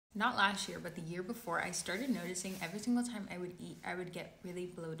Not last year, but the year before, I started noticing every single time I would eat, I would get really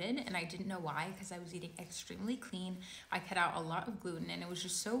bloated, and I didn't know why, because I was eating extremely clean. I cut out a lot of gluten, and it was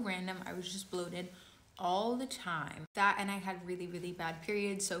just so random. I was just bloated all the time. That, and I had really, really bad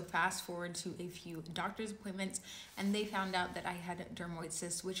periods. So fast forward to a few doctor's appointments, and they found out that I had dermoid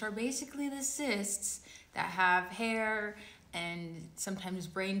cysts, which are basically the cysts that have hair and sometimes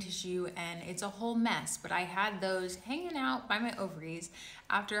brain tissue, and it's a whole mess. But I had those hanging out by my ovaries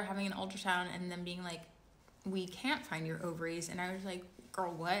after having an ultrasound and then being like, we can't find your ovaries. And I was like,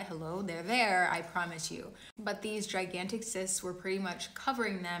 girl, what? Hello, they're there, I promise you. But these gigantic cysts were pretty much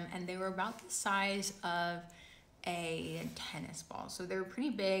covering them, and they were about the size of a tennis ball. So they were pretty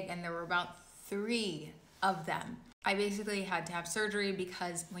big, and there were about 3 of them. I basically had to have surgery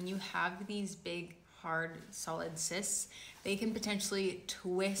because when you have these big, hard, solid cysts, they can potentially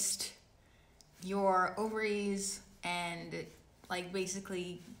twist your ovaries, and like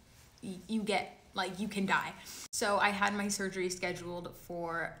basically you get, like, you can die. So I had my surgery scheduled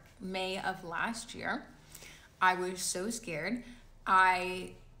for May of last year. I was so scared.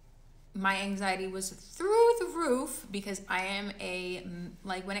 My anxiety was through the roof because I am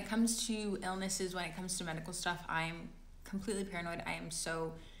like, when it comes to illnesses, when it comes to medical stuff, I'm completely paranoid. I am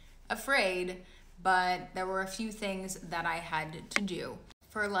so afraid. But there were a few things that I had to do.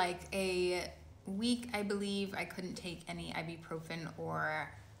 For like a week, I believe, I couldn't take any ibuprofen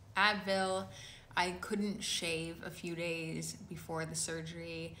or Advil. I couldn't shave a few days before the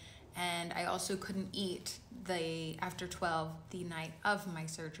surgery, and I also couldn't eat after 12 the night of my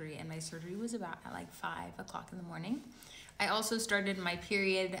surgery, and my surgery was about at like 5 o'clock in the morning. I also started my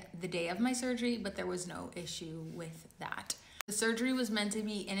period the day of my surgery, but there was no issue with that. The surgery was meant to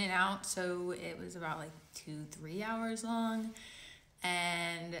be in and out, so it was about like 2-3 hours long,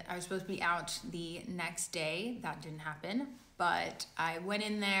 and I was supposed to be out the next day. That didn't happen, but I went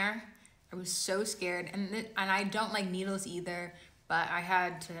in there. I was so scared, and I don't like needles either, but I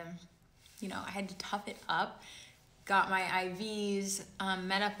had to, I had to tough it up. Got my IVs,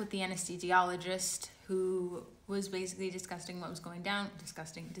 met up with the anesthesiologist, who was basically discussing what was going down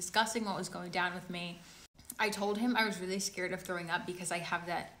with me. I told him I was really scared of throwing up because I have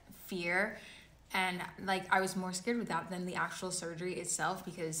that fear, and like I was more scared with that than the actual surgery itself,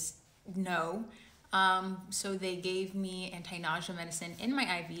 because no. So they gave me anti-nausea medicine in my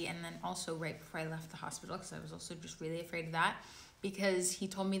IV, and then also right before I left the hospital, because I was also just really afraid of that, because he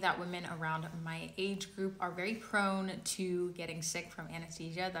told me that women around my age group are very prone to getting sick from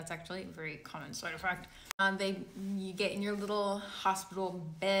anesthesia. That's actually a very common side effect. You get in your little hospital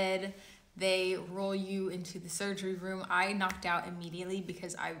bed, they roll you into the surgery room. I knocked out immediately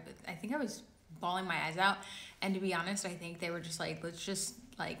because I think I was bawling my eyes out. And to be honest, I think they were just like, let's just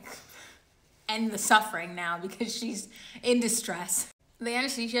like end the suffering now because she's in distress. The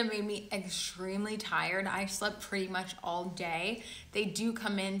anesthesia made me extremely tired. I slept pretty much all day. They do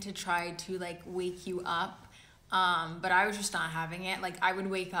come in to try to like wake you up, but I was just not having it. Like, I would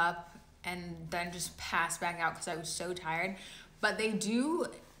wake up and then just pass back out because I was so tired. But they do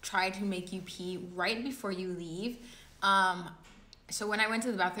try to make you pee right before you leave. So when I went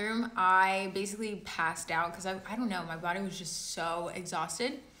to the bathroom, I basically passed out because I don't know, my body was just so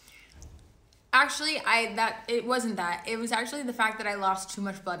exhausted. Actually, it wasn't that. It was actually the fact that I lost too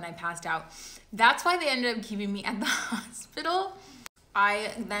much blood and I passed out. That's why they ended up keeping me at the hospital.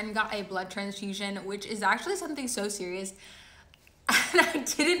 I then got a blood transfusion, which is actually something so serious. And I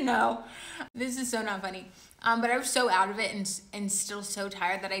didn't know. This is so not funny. But I was so out of it and still so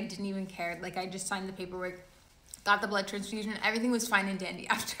tired that I didn't even care. Like, I just signed the paperwork, got the blood transfusion. Everything was fine and dandy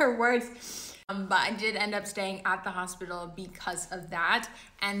afterwards. But I did end up staying at the hospital because of that.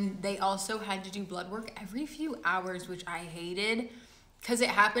 And they also had to do blood work every few hours, which I hated because it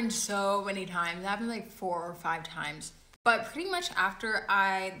happened so many times. It happened like 4 or 5 times. But pretty much after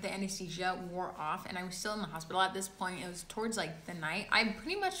the anesthesia wore off and I was still in the hospital at this point, it was towards like the night, I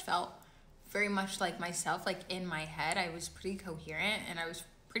pretty much felt very much like myself. Like, in my head, I was pretty coherent and I was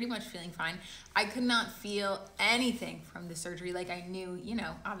pretty much feeling fine. I could not feel anything from the surgery. Like, I knew,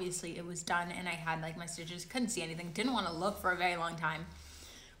 obviously it was done and I had like my stitches, couldn't see anything, didn't want to look for a very long time.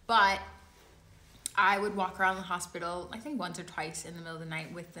 But I would walk around the hospital, I think once or twice in the middle of the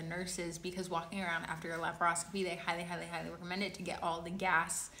night with the nurses, because walking around after a laparoscopy, they highly, highly, highly recommend it to get all the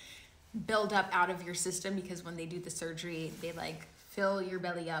gas build up out of your system, because when they do the surgery, they like fill your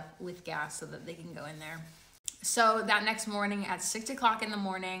belly up with gas so that they can go in there. So that next morning at 6 o'clock in the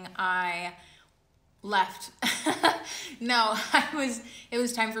morning, I left. No, it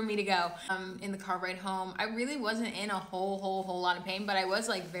was time for me to go. In the car ride home, I really wasn't in a whole lot of pain, but I was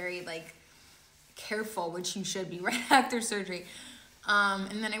like very like careful, which you should be right after surgery.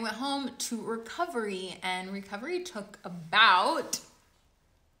 And then I went home to recovery, and recovery took about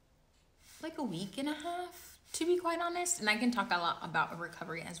like a week and a half, to be quite honest. And I can talk a lot about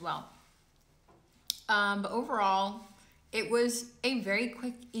recovery as well. But overall, it was a very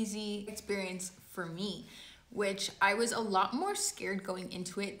quick, easy experience for me, which I was a lot more scared going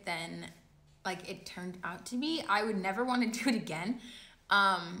into it than like it turned out to be. I would never want to do it again.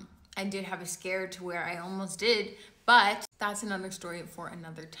 I did have a scare to where I almost did, but that's another story for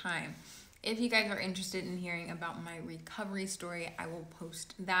another time. If you guys are interested in hearing about my recovery story, I will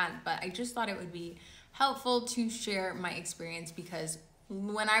post that, but I just thought it would be helpful to share my experience, because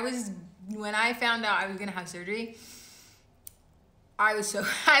when I found out I was gonna have surgery, I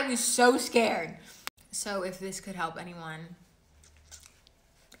was so scared. So if this could help anyone,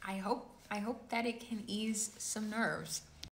 I hope that it can ease some nerves.